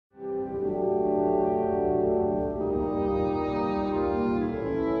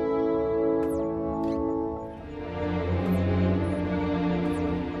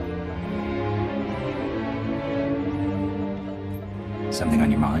Something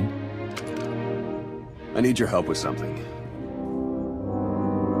on your mind? I need your help with something.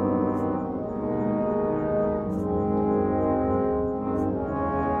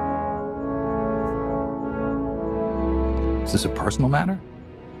 Is this a personal matter?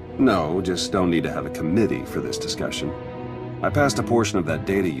 No, just don't need to have a committee for this discussion. I passed a portion of that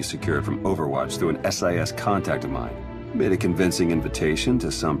data you secured from Overwatch through an SIS contact of mine. Made a convincing invitation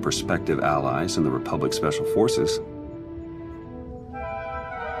to some prospective allies in the Republic Special Forces.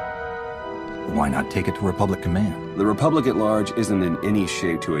 Why not take it to Republic Command? The Republic at large isn't in any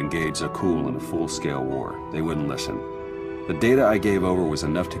shape to engage Zakul in a full-scale war. They wouldn't listen. The data I gave over was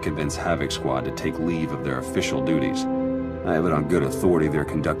enough to convince Havoc Squad to take leave of their official duties. I have it on good authority they're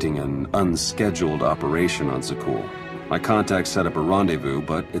conducting an unscheduled operation on Zakul. My contacts set up a rendezvous,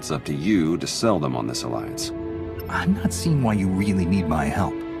 but it's up to you to sell them on this alliance. I'm not seeing why you really need my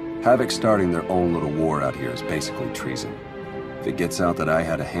help. Havoc starting their own little war out here is basically treason. If it gets out that I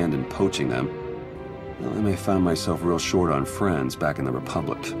had a hand in poaching them, well, I may find myself real short on friends back in the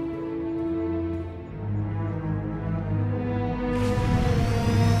Republic.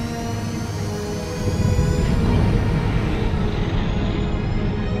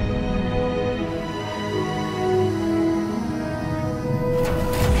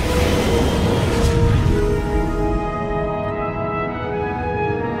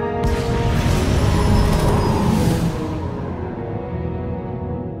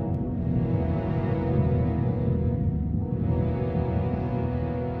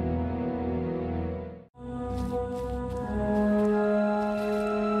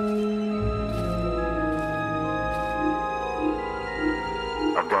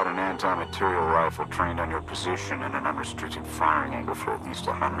 Anti-material rifle trained on your position and an unrestricted firing angle for at least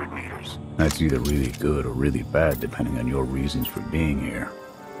 100 meters. That's either really good or really bad, depending on your reasons for being here.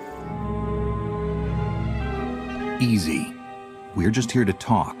 Easy. We're just here to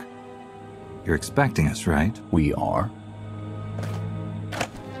talk. You're expecting us, right? We are.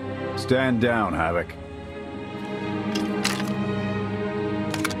 Stand down, Havoc.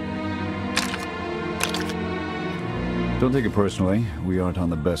 Don't take it personally. We aren't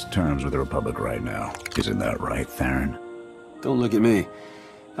on the best terms with the Republic right now. Isn't that right, Theron? Don't look at me.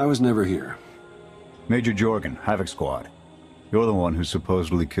 I was never here. Major Jorgen, Havoc Squad. You're the one who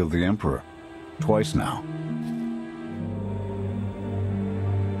supposedly killed the Emperor. Twice now.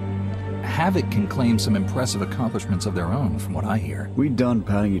 Havoc can claim some impressive accomplishments of their own, from what I hear. We done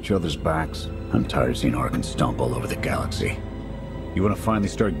patting each other's backs? I'm tired of seeing Arkan stomp all over the galaxy. You want to finally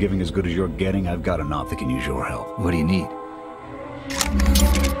start giving as good as you're getting? I've got an op that can use your help. What do you need?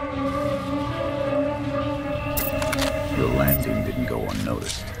 Your landing didn't go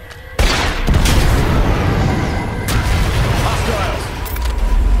unnoticed. Hostiles!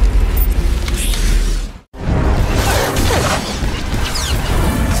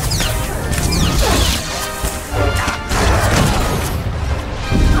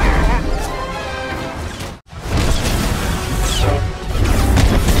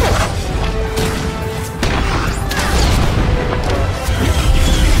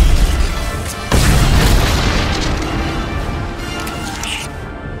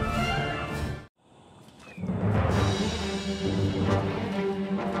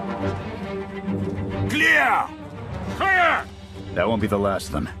 That won't be the last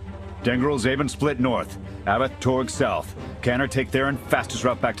of them. Dengrel, Zaven split north. Abath, Torg south. Canner take Theron, fastest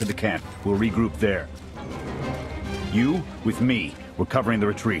route back to the camp. We'll regroup there. You, with me. We're covering the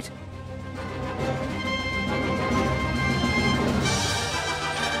retreat.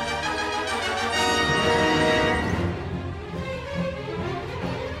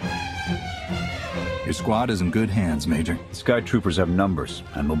 Your squad is in good hands, Major. Sky Troopers have numbers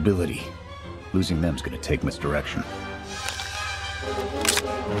and mobility. Losing them's gonna take misdirection.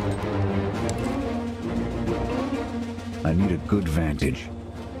 I need a good vantage.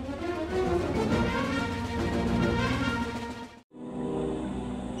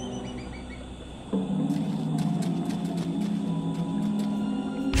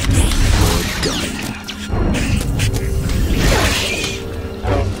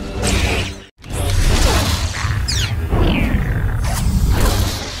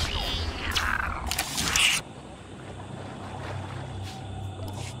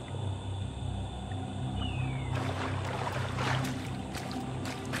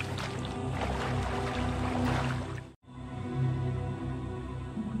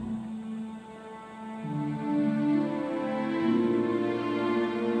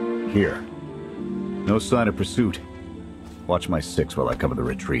 Here. No sign of pursuit. Watch my six while I cover the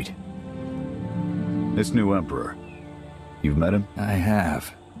retreat. This new Emperor. You've met him? I have.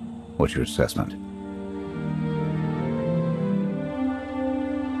 What's your assessment?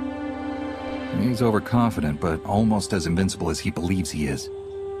 He's overconfident, but almost as invincible as he believes he is.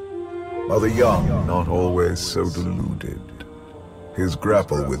 Are the young not always so deluded? His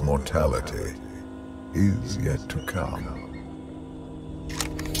grapple with mortality is yet to come.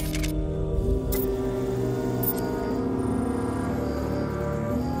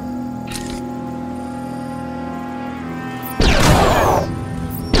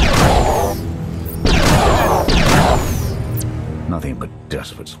 Nothing but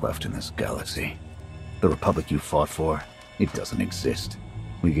despots left in this galaxy. The Republic you fought for, it doesn't exist.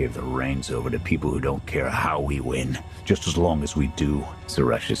 We gave the reins over to people who don't care how we win. Just as long as we do,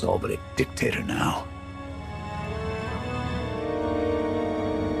 Suresh is all but a dictator now.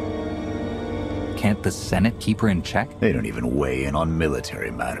 Can't the Senate keep her in check? They don't even weigh in on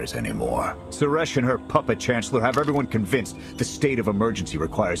military matters anymore. Suresh and her puppet chancellor have everyone convinced the state of emergency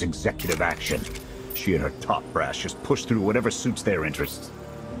requires executive action. She and her top brass just push through whatever suits their interests.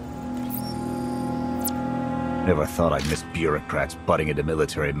 Never thought I'd miss bureaucrats butting into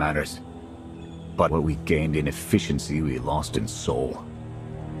military matters. But what we gained in efficiency, we lost in soul.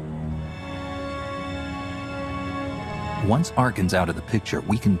 Once Arkin's out of the picture,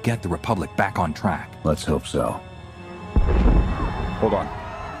 we can get the Republic back on track. Let's hope so. Hold on.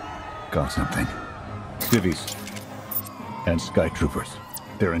 Got something. Civvies and Sky Troopers.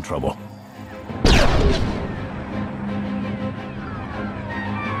 They're in trouble.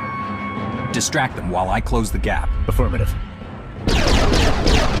 Distract them while I close the gap. Affirmative.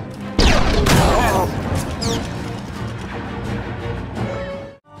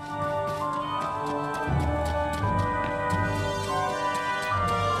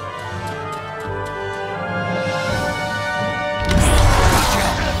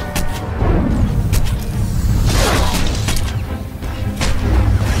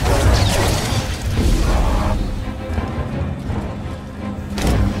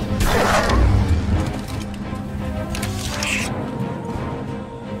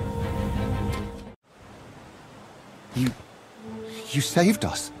 You saved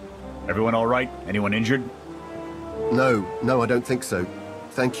us. Everyone all right? Anyone injured? No, I don't think so.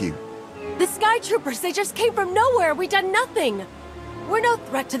 Thank you. The Sky Troopers, they just came from nowhere. We done nothing. We're no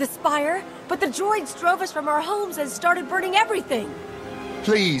threat to the Spire, but the droids drove us from our homes and started burning everything.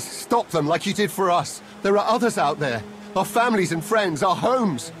 Please, stop them like you did for us. There are others out there. Our families and friends, our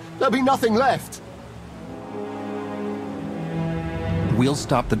homes. There'll be nothing left. We'll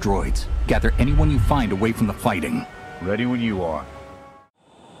stop the droids. Gather anyone you find away from the fighting. Ready when you are.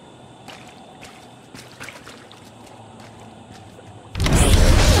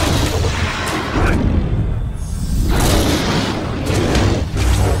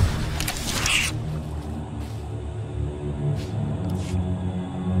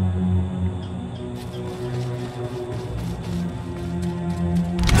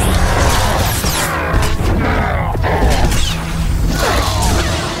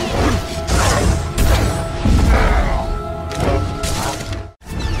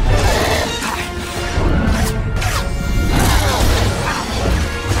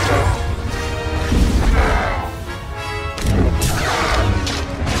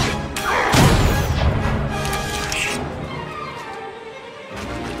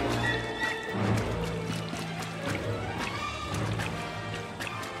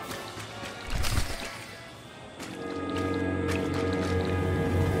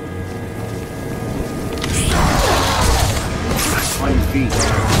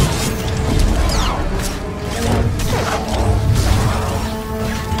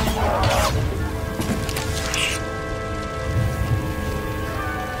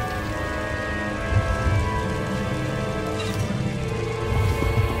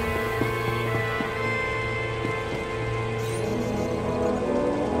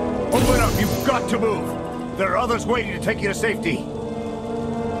 Open up! You've got to move! There are others waiting to take you to safety.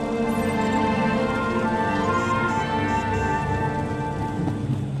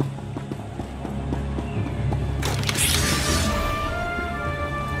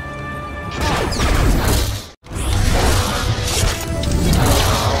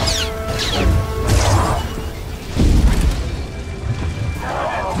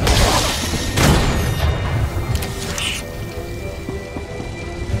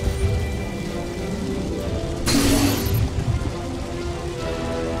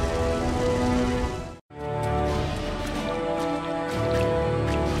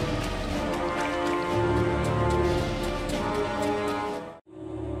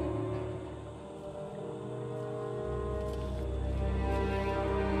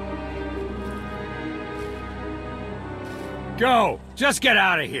 Go! Just get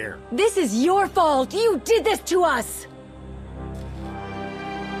out of here! This is your fault! You did this to us!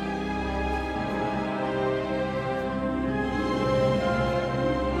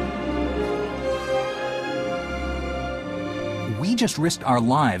 just risked our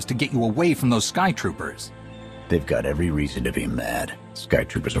lives to get you away from those Sky Troopers. They've got every reason to be mad. Sky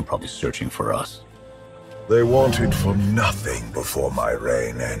Troopers are probably searching for us. They wanted for nothing before my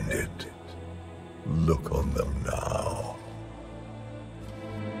reign ended. Look on them now.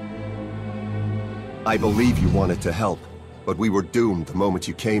 I believe you wanted to help, but we were doomed the moment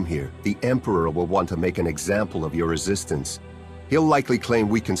you came here. The Emperor will want to make an example of your resistance. He'll likely claim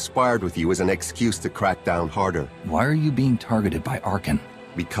we conspired with you as an excuse to crack down harder. Why are you being targeted by Arkan?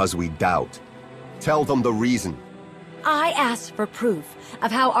 Because we doubt. Tell them the reason. I asked for proof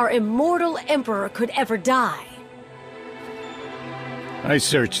of how our immortal Emperor could ever die. I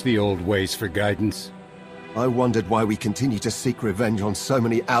searched the old ways for guidance. I wondered why we continue to seek revenge on so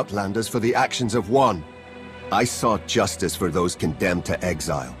many Outlanders for the actions of one. I sought justice for those condemned to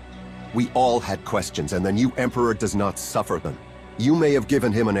exile. We all had questions, and the new Emperor does not suffer them. You may have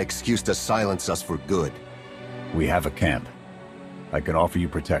given him an excuse to silence us for good. We have a camp. I can offer you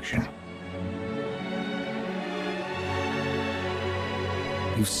protection.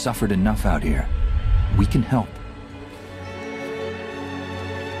 You've suffered enough out here. We can help.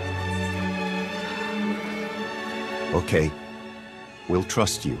 Okay. We'll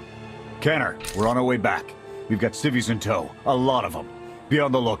trust you. Canner, we're on our way back. We've got civvies in tow. A lot of them. Be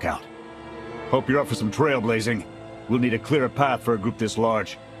on the lookout. Hope you're up for some trailblazing. We'll need a clearer path for a group this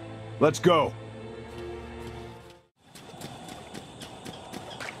large. Let's go!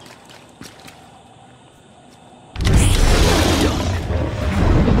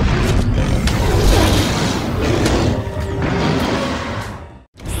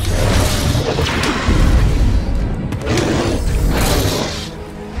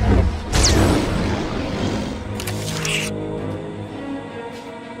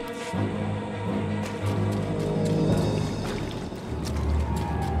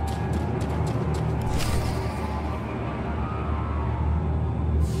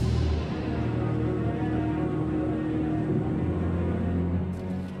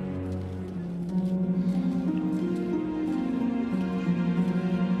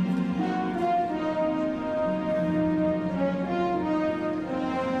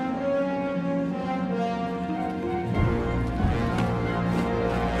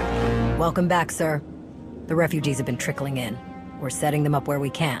 Welcome back, sir. The refugees have been trickling in. We're setting them up where we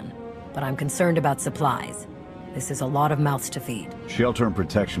can, but I'm concerned about supplies. This is a lot of mouths to feed. Shelter and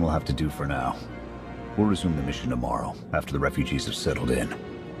protection will have to do for now. We'll resume the mission tomorrow, after the refugees have settled in.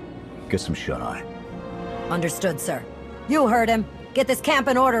 Get some shut-eye. Understood, sir. You heard him. Get this camp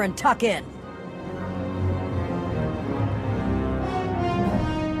in order and tuck in.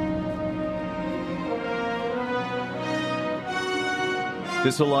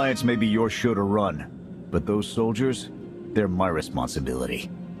 This alliance may be your show to run, but those soldiers, they're my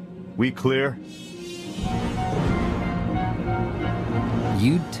responsibility. We clear?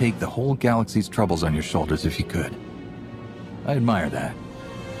 You'd take the whole galaxy's troubles on your shoulders if you could. I admire that.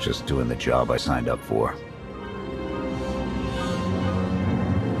 Just doing the job I signed up for.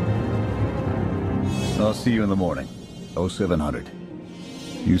 I'll see you in the morning. 0700.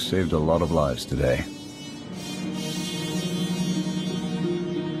 You saved a lot of lives today.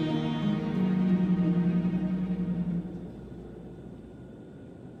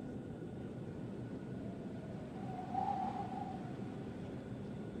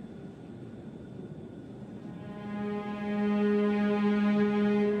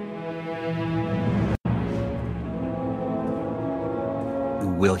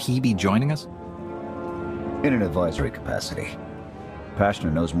 Will he be joining us? In an advisory capacity.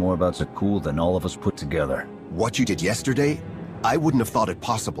 Pashner knows more about Zakul than all of us put together. What you did yesterday, I wouldn't have thought it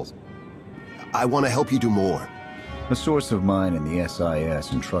possible. I want to help you do more. A source of mine in the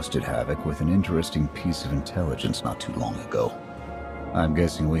SIS entrusted Havoc with an interesting piece of intelligence not too long ago. I'm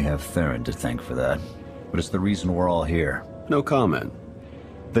guessing we have Theron to thank for that, but it's the reason we're all here. No comment.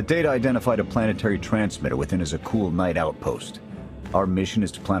 The data identified a planetary transmitter within a Zakul night outpost. Our mission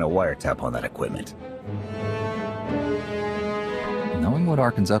is to plant a wiretap on that equipment. Knowing what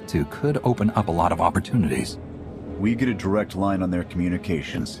Arkan's up to could open up a lot of opportunities. We get a direct line on their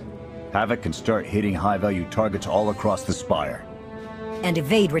communications. Havoc can start hitting high-value targets all across the Spire. And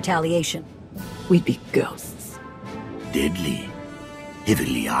evade retaliation. We'd be ghosts. Deadly.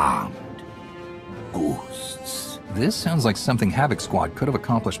 Heavily armed. Ghosts. This sounds like something Havoc Squad could have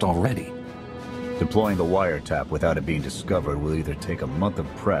accomplished already. Deploying the wiretap without it being discovered will either take a month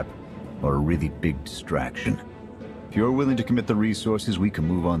of prep or a really big distraction. If you're willing to commit the resources, we can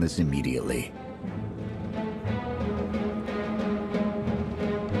move on this immediately.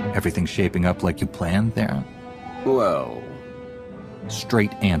 Everything shaping up like you planned there? Well...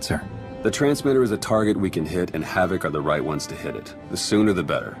 Straight answer. The transmitter is a target we can hit, and Havoc are the right ones to hit it. The sooner the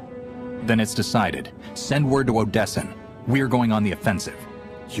better. Then it's decided. Send word to Odessan. We're going on the offensive.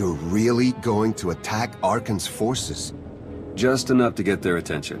 You're really going to attack Arkan's forces? Just enough to get their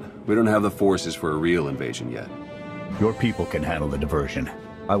attention. We don't have the forces for a real invasion yet. Your people can handle the diversion.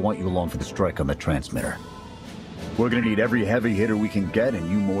 I want you along for the strike on the transmitter. We're gonna need every heavy hitter we can get, and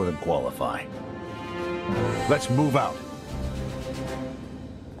you more than qualify. Let's move out.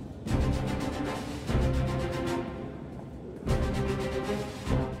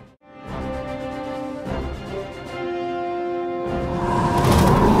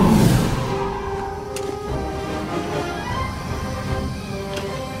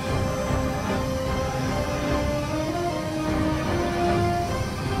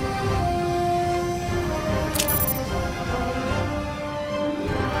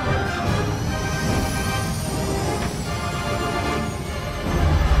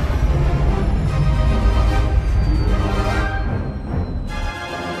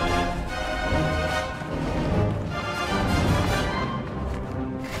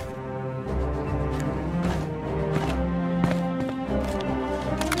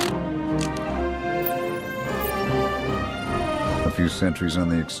 Few sentries on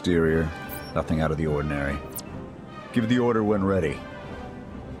the exterior. Nothing out of the ordinary. Give the order when ready.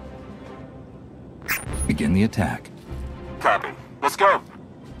 Begin the attack. Copy. Let's go.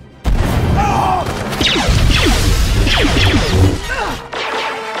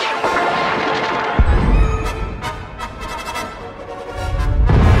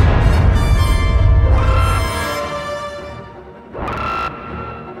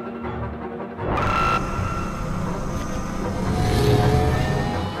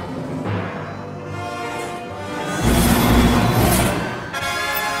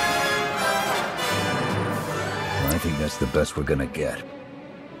 The best we're gonna get.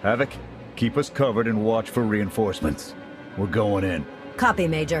 Havoc, keep us covered and watch for reinforcements. We're going in. Copy,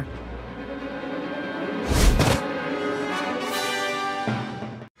 Major.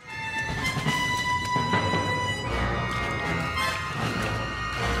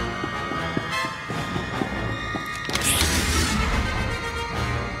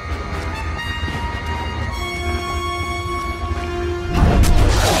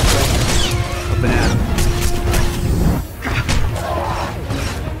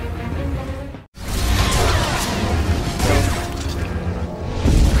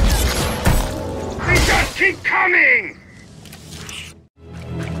 Keep coming!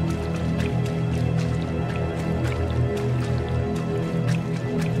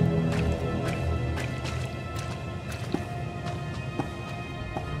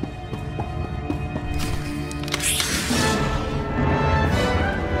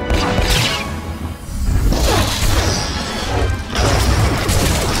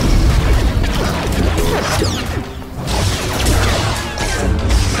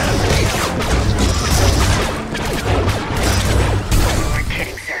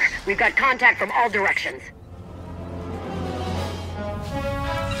 We've got contact from all directions.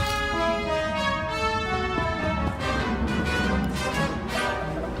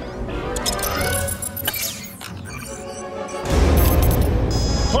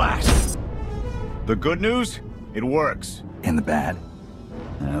 Blast! The good news? It works. And the bad?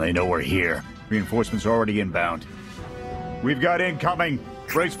 They know we're here. Reinforcements are already inbound. We've got incoming.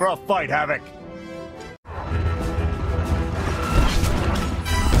 Brace for a fight, Havoc.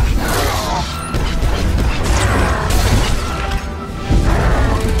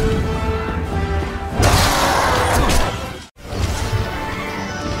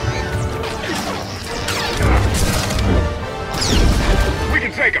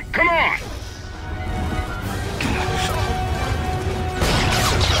 Take him! Come on!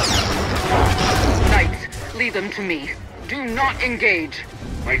 Knights, leave them to me. Do not engage.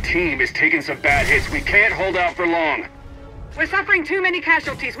 My team is taking some bad hits. We can't hold out for long. We're suffering too many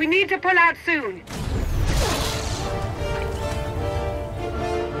casualties. We need to pull out soon.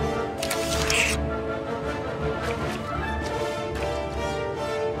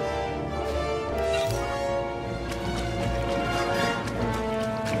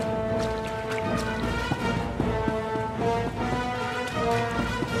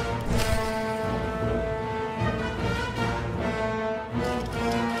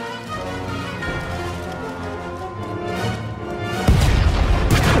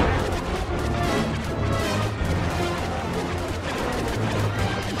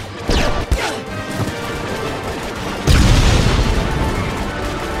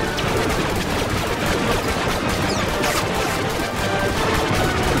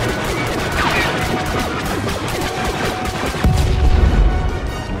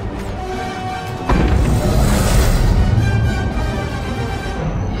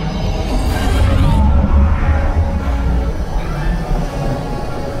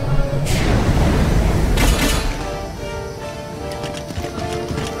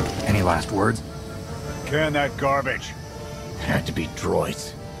 last words. Can that garbage. Had to be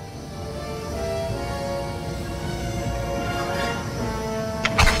droids.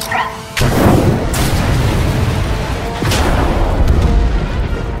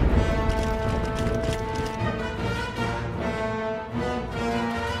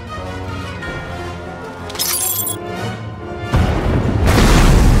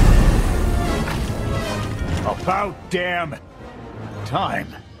 About damn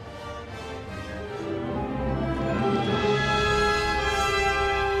time.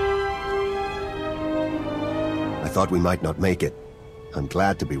 I thought we might not make it. I'm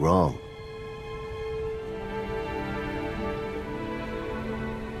glad to be wrong.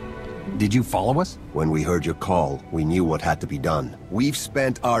 Did you follow us? When we heard your call, we knew what had to be done. We've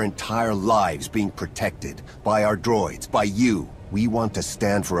spent our entire lives being protected by our droids, by you. We want to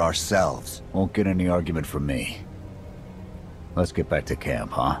stand for ourselves. Won't get any argument from me. Let's get back to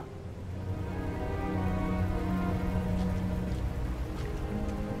camp, huh?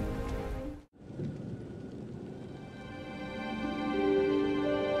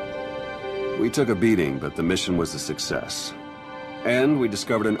 We took a beating, but the mission was a success. And we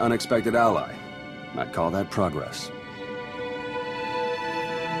discovered an unexpected ally. I'd call that progress.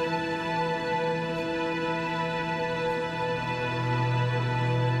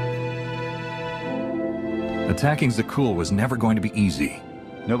 Attacking Zakul was never going to be easy.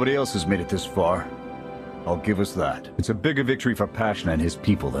 Nobody else has made it this far. I'll give us that. It's a bigger victory for Passion and his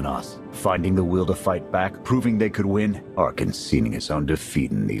people than us. Finding the will to fight back, proving they could win, or conceding his own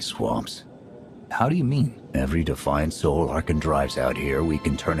defeat in these swamps. How do you mean? Every defiant soul Arkan drives out here, we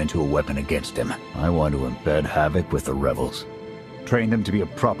can turn into a weapon against him. I want to embed Havoc with the rebels. Train them to be a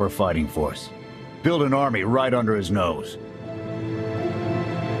proper fighting force. Build an army right under his nose.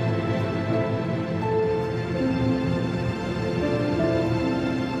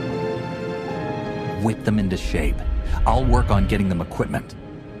 Whip them into shape. I'll work on getting them equipment.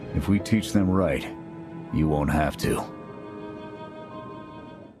 If we teach them right, you won't have to.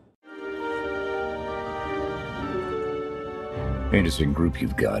 Interesting group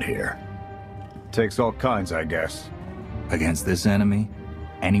you've got here. Takes all kinds, I guess. Against this enemy,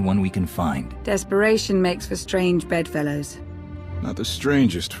 anyone we can find. Desperation makes for strange bedfellows. Not the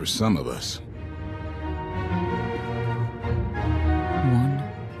strangest for some of us.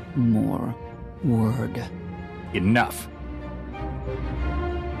 One more word. Enough.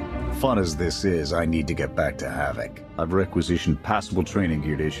 Fun as this is, I need to get back to Havoc. I've requisitioned passable training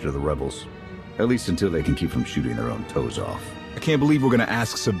gear to issue to the rebels. At least until they can keep from shooting their own toes off. I can't believe we're gonna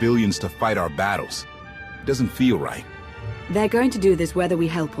ask civilians to fight our battles. It doesn't feel right. They're going to do this whether we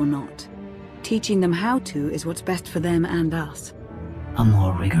help or not. Teaching them how to is what's best for them and us. A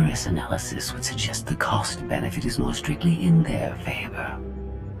more rigorous analysis would suggest the cost-benefit is more strictly in their favor.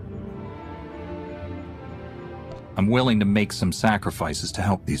 I'm willing to make some sacrifices to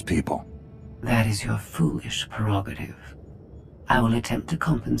help these people. That is your foolish prerogative. I will attempt to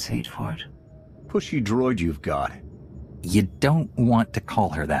compensate for it. Pushy droid you've got. You don't want to call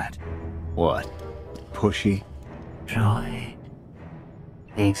her that. What? Pushy? Droid.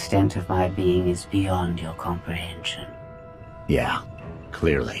 The extent of my being is beyond your comprehension. Yeah,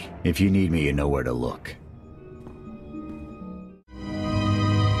 clearly. If you need me, you know where to look.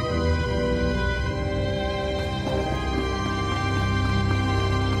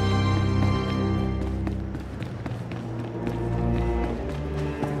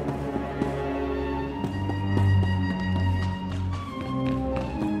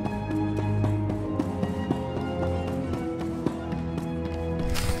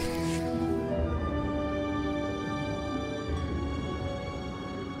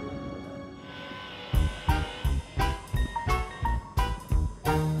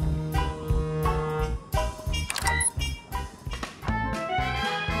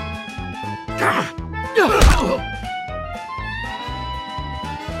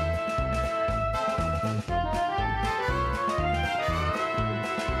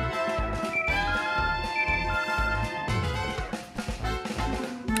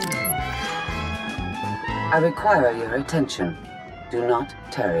 I require your attention. Do not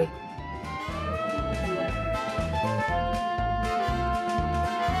tarry.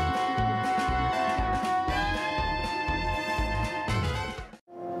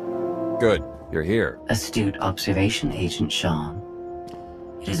 Good. You're here. Astute observation, Agent Sean.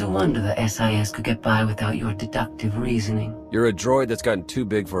 It is a wonder the SIS could get by without your deductive reasoning. You're a droid that's gotten too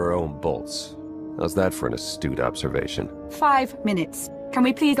big for her own bolts. How's that for an astute observation? 5 minutes. Can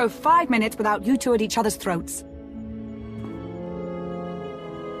we please go 5 minutes without you two at each other's throats?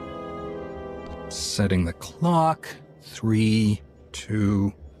 Setting the clock. 3,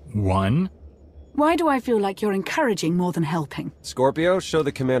 2, 1. Why do I feel like you're encouraging more than helping? Scorpio, show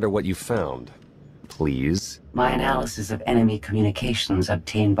the commander what you found. Please. My analysis of enemy communications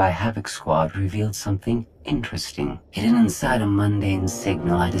obtained by Havoc Squad revealed something interesting. Hidden inside a mundane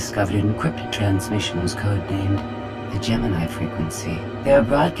signal, I discovered an encrypted transmissions codenamed the Gemini frequency. They are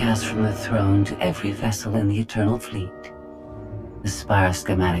broadcast from the throne to every vessel in the Eternal Fleet. The Spire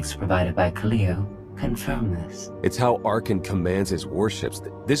schematics provided by Kaleo confirm this. It's how Arkan commands his warships.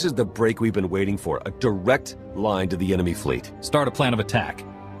 This is the break we've been waiting for. A direct line to the enemy fleet. Start a plan of attack.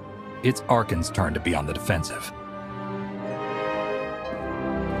 It's Arkan's turn to be on the defensive.